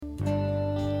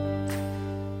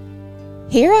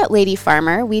Here at Lady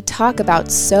Farmer, we talk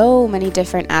about so many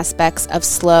different aspects of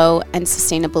slow and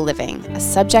sustainable living, a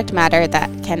subject matter that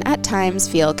can at times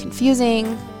feel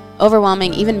confusing,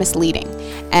 overwhelming, even misleading.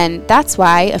 And that's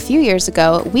why a few years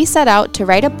ago, we set out to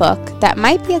write a book that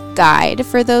might be a guide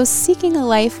for those seeking a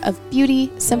life of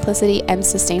beauty, simplicity, and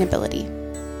sustainability.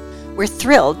 We're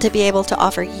thrilled to be able to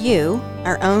offer you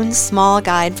our own small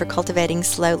guide for cultivating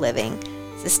slow living,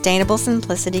 sustainable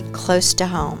simplicity close to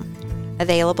home,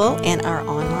 available in our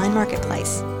online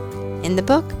marketplace. In the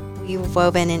book, we've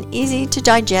woven an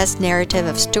easy-to-digest narrative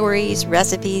of stories,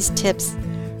 recipes, tips,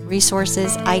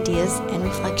 resources, ideas, and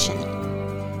reflection.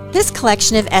 This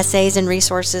collection of essays and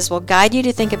resources will guide you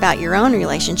to think about your own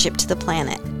relationship to the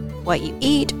planet, what you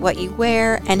eat, what you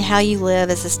wear, and how you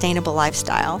live a sustainable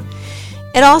lifestyle.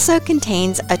 It also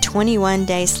contains a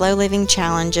 21-day slow living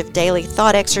challenge of daily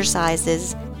thought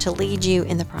exercises to lead you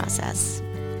in the process.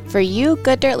 For you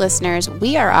Good Dirt listeners,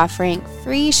 we are offering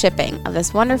free shipping of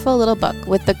this wonderful little book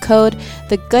with the code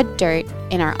TheGoodDirt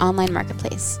in our online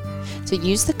marketplace. So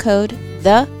use the code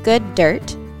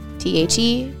TheGoodDirt,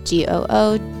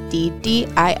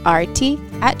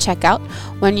 TheGoodDirt at checkout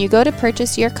when you go to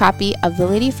purchase your copy of The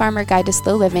Lady Farmer Guide to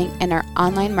Slow Living in our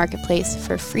online marketplace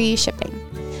for free shipping.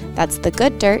 That's The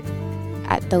Good Dirt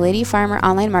at the Lady Farmer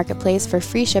online marketplace for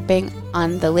free shipping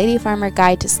on The Lady Farmer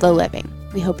Guide to Slow Living.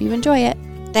 We hope you enjoy it.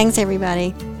 Thanks,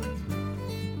 everybody.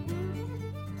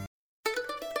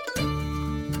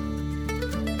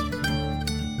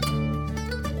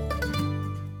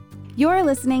 You're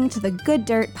listening to the Good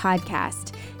Dirt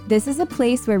Podcast. This is a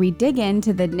place where we dig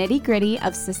into the nitty-gritty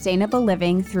of sustainable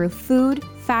living through food,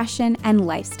 fashion, and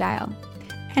lifestyle.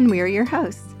 And we're your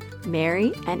hosts,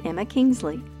 Mary and Emma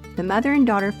Kingsley, the mother and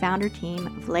daughter founder team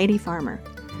of Lady Farmer.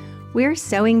 We're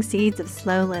sowing seeds of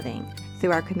slow living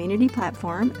through our community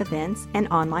platform, events, and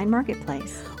online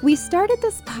marketplace. We started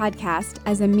this podcast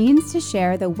as a means to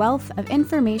share the wealth of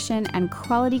information and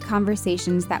quality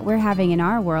conversations that we're having in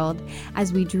our world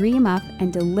as we dream up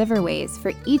and deliver ways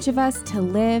for each of us to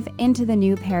live into the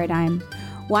new paradigm,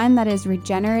 one that is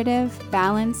regenerative,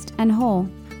 balanced, and whole.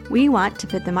 We want to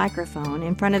put the microphone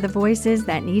in front of the voices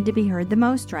that need to be heard the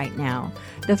most right now,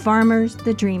 the farmers,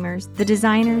 the dreamers, the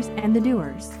designers, and the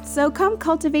doers. So come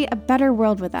cultivate a better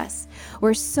world with us.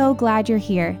 We're so glad you're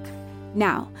here.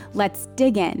 Now, let's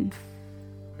dig in.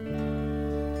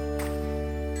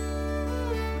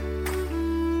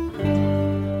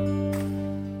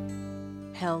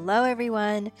 Hello,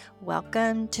 everyone.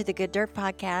 Welcome to the Good Dirt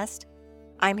Podcast.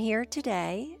 I'm here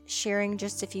today sharing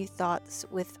just a few thoughts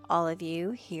with all of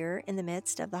you here in the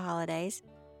midst of the holidays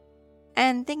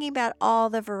and thinking about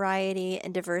all the variety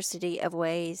and diversity of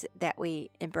ways that we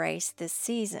embrace this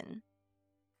season.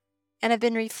 And I've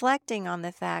been reflecting on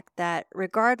the fact that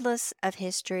regardless of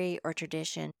history or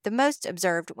tradition, the most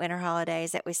observed winter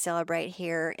holidays that we celebrate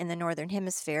here in the Northern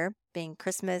Hemisphere, being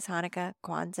Christmas, Hanukkah,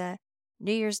 Kwanzaa,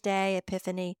 New Year's Day,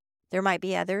 Epiphany, there might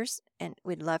be others, and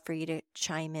we'd love for you to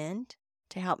chime in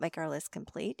to help make our list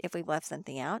complete if we've left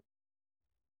something out.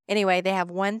 Anyway, they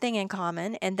have one thing in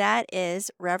common, and that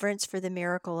is reverence for the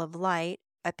miracle of light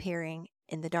appearing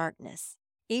in the darkness.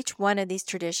 Each one of these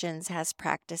traditions has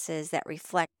practices that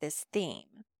reflect this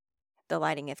theme. The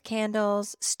lighting of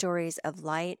candles, stories of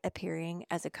light appearing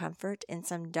as a comfort in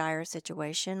some dire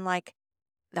situation, like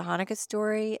the Hanukkah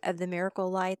story of the miracle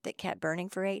light that kept burning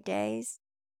for 8 days,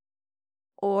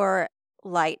 or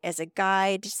light as a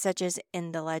guide, such as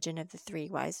in the legend of the 3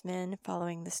 wise men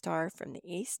following the star from the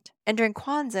east. And during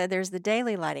Kwanzaa, there's the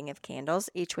daily lighting of candles,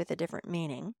 each with a different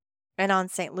meaning. And on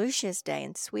St. Lucia's Day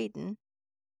in Sweden,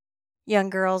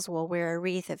 young girls will wear a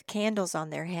wreath of candles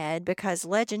on their head because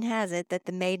legend has it that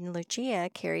the maiden Lucia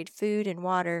carried food and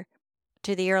water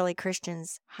to the early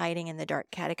Christians hiding in the dark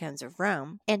catacombs of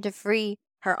Rome. And to free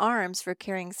her arms for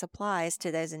carrying supplies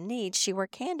to those in need, she wore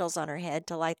candles on her head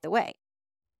to light the way.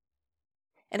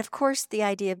 And of course, the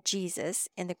idea of Jesus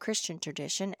in the Christian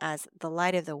tradition as the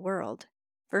light of the world,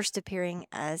 first appearing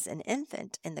as an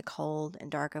infant in the cold and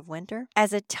dark of winter,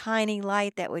 as a tiny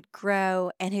light that would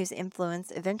grow and whose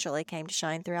influence eventually came to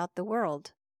shine throughout the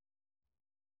world.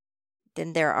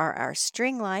 Then there are our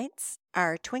string lights,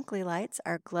 our twinkly lights,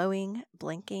 our glowing,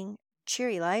 blinking,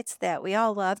 cheery lights that we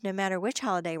all love no matter which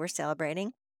holiday we're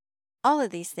celebrating. All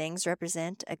of these things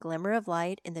represent a glimmer of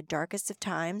light in the darkest of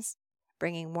times,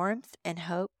 bringing warmth and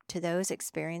hope to those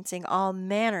experiencing all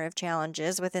manner of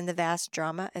challenges within the vast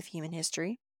drama of human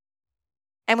history.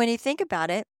 And when you think about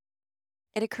it,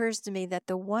 it occurs to me that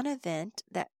the one event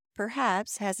that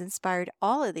perhaps has inspired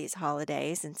all of these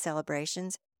holidays and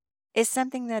celebrations is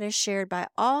something that is shared by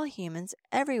all humans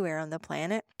everywhere on the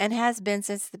planet and has been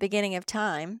since the beginning of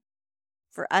time,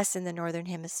 For us in the Northern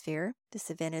Hemisphere, this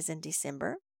event is in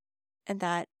December, and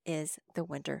that is the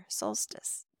winter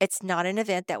solstice. It's not an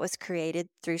event that was created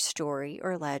through story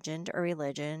or legend or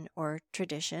religion or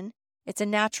tradition. It's a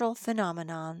natural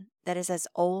phenomenon that is as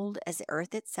old as the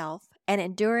earth itself and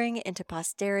enduring into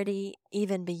posterity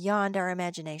even beyond our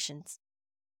imaginations.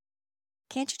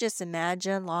 Can't you just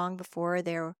imagine long before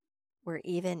there were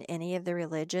even any of the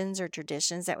religions or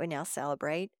traditions that we now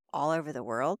celebrate all over the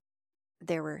world?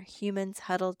 There were humans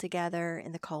huddled together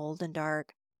in the cold and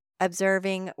dark,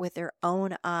 observing with their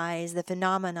own eyes the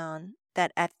phenomenon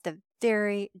that at the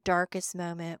very darkest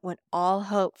moment when all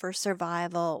hope for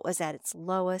survival was at its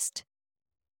lowest,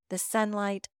 the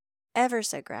sunlight, ever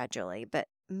so gradually, but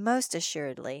most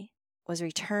assuredly, was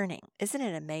returning. Isn't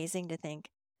it amazing to think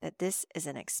that this is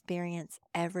an experience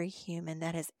every human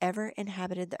that has ever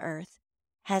inhabited the earth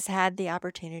has had the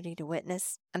opportunity to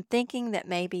witness? I'm thinking that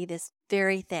maybe this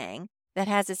very thing that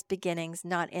has its beginnings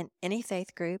not in any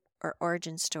faith group or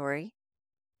origin story,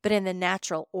 but in the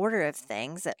natural order of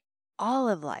things that all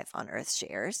of life on earth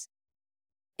shares,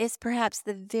 is perhaps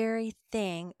the very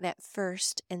thing that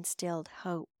first instilled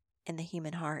hope in the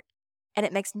human heart. And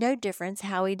it makes no difference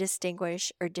how we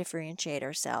distinguish or differentiate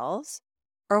ourselves,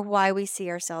 or why we see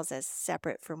ourselves as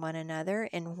separate from one another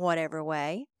in whatever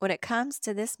way. When it comes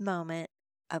to this moment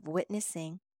of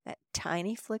witnessing that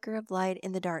tiny flicker of light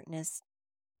in the darkness,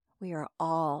 we are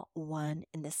all one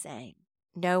and the same.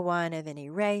 No one of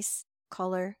any race,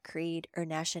 color, creed, or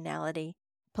nationality,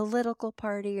 political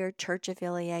party or church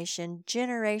affiliation,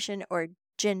 generation, or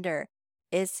gender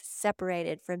is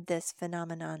separated from this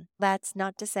phenomenon. That's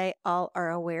not to say all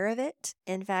are aware of it.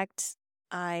 In fact,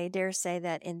 I dare say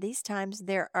that in these times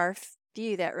there are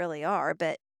few that really are,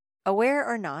 but aware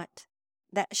or not,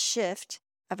 that shift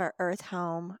of our Earth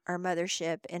home, our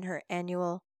mothership, in her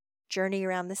annual journey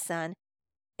around the sun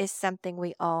is something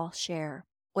we all share.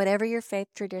 Whatever your faith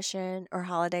tradition or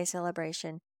holiday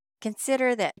celebration,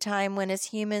 consider that time when as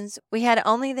humans we had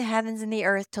only the heavens and the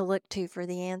earth to look to for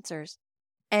the answers.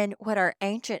 And what our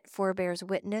ancient forebears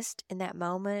witnessed in that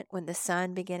moment when the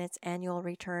sun began its annual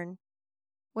return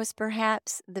was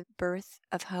perhaps the birth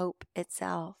of hope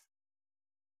itself.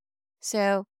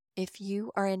 So, if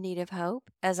you are in need of hope,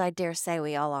 as I dare say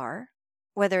we all are,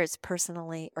 whether it's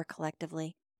personally or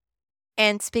collectively,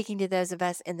 and speaking to those of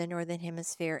us in the Northern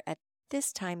Hemisphere at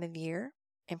this time of year,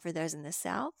 and for those in the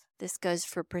South, this goes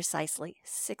for precisely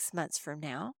 6 months from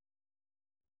now,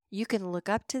 you can look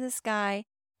up to the sky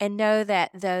and know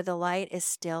that though the light is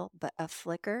still but a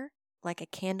flicker, like a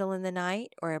candle in the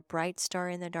night or a bright star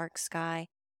in the dark sky,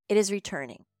 it is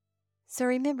returning. So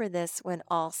remember this when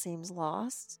all seems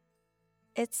lost.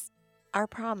 It's our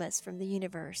promise from the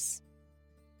universe.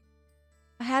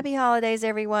 Happy holidays,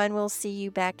 everyone. We'll see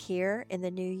you back here in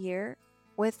the new year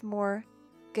with more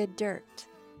good dirt.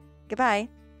 Goodbye.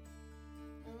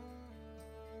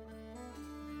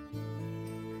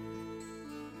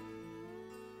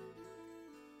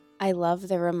 I love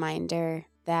the reminder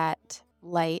that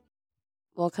light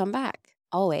will come back,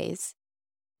 always.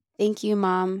 Thank you,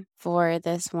 Mom, for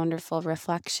this wonderful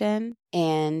reflection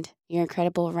and your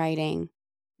incredible writing.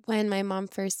 When my mom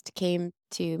first came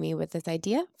to me with this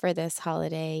idea for this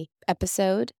holiday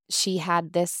episode, she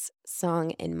had this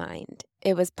song in mind.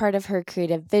 It was part of her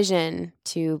creative vision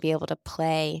to be able to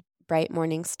play Bright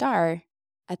Morning Star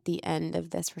at the end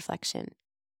of this reflection.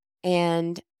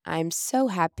 And I'm so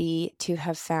happy to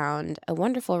have found a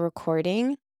wonderful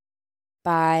recording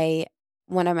by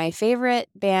one of my favorite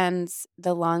bands,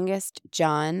 The Longest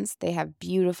Johns. They have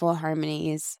beautiful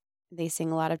harmonies. They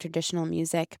sing a lot of traditional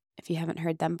music, if you haven't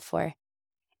heard them before.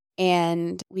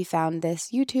 And we found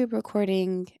this YouTube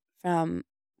recording from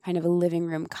kind of a living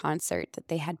room concert that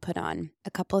they had put on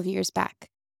a couple of years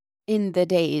back, in the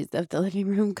days of the living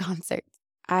room concerts.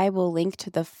 I will link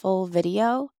to the full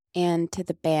video and to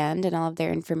the band and all of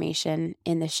their information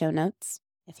in the show notes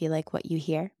if you like what you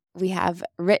hear. We have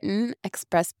written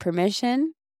express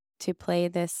permission to play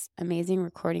this amazing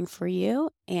recording for you.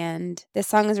 And this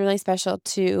song is really special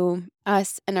to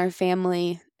us and our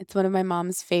family. It's one of my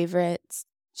mom's favorites.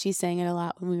 She sang it a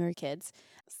lot when we were kids.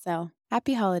 So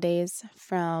happy holidays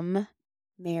from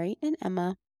Mary and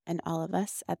Emma and all of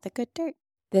us at The Good Dirt.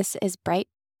 This is Bright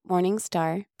Morning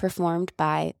Star, performed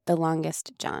by The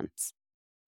Longest Johns.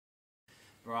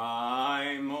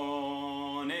 Bright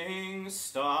morning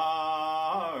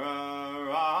star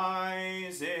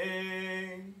arising,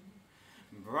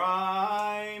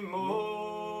 bright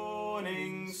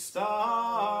morning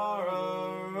star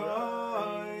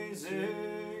arising,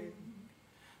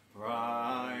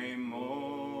 bright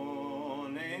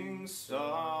morning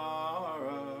star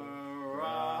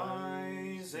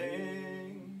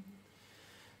arising,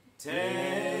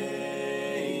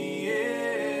 Day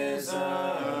is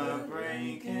a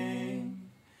breaking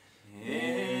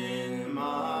in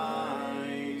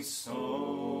my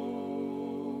soul.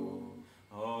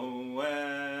 Oh,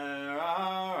 where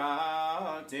are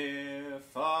our dear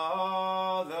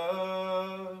fathers?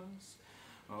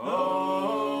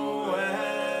 Oh,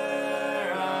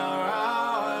 where are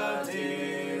our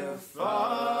dear fathers?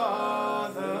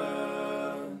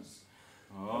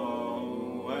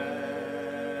 Oh,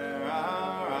 where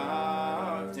are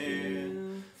our dear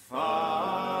fathers?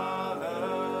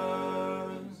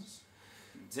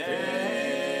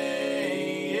 Day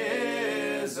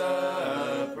is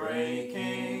a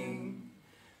breaking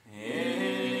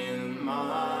in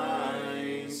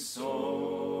my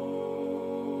soul.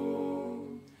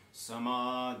 Some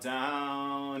are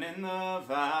down in the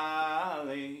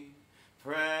valley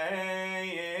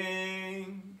praying.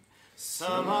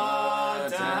 Some are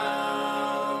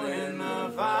down in the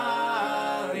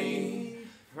valley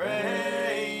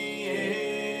praying.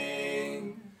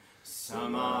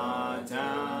 Some are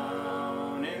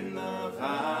down in the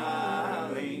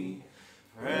valley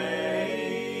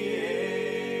praying.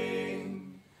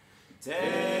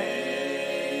 Day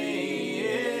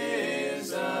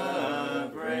is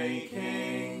a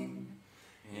breaking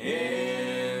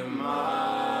in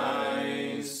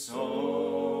my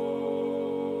soul.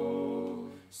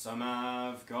 Some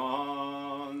have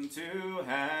gone to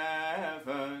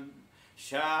heaven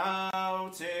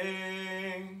shouting.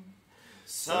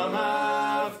 Some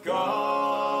have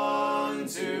gone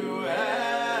to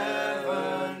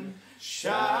heaven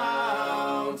shouting.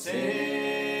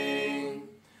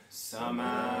 Some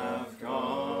have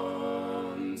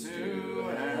gone to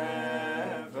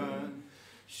heaven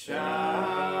shouting.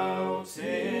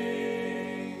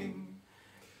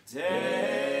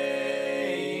 Day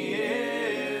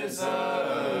is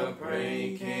a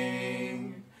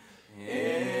breaking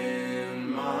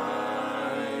in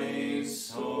my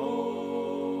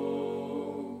soul.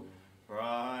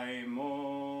 Bright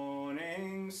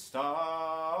morning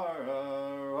star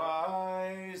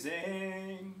arising.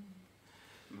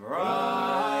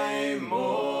 Bright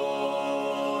morning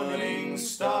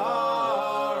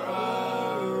star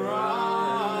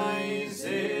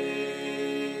arising.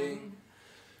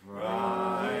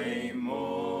 Bright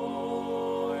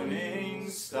morning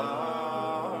star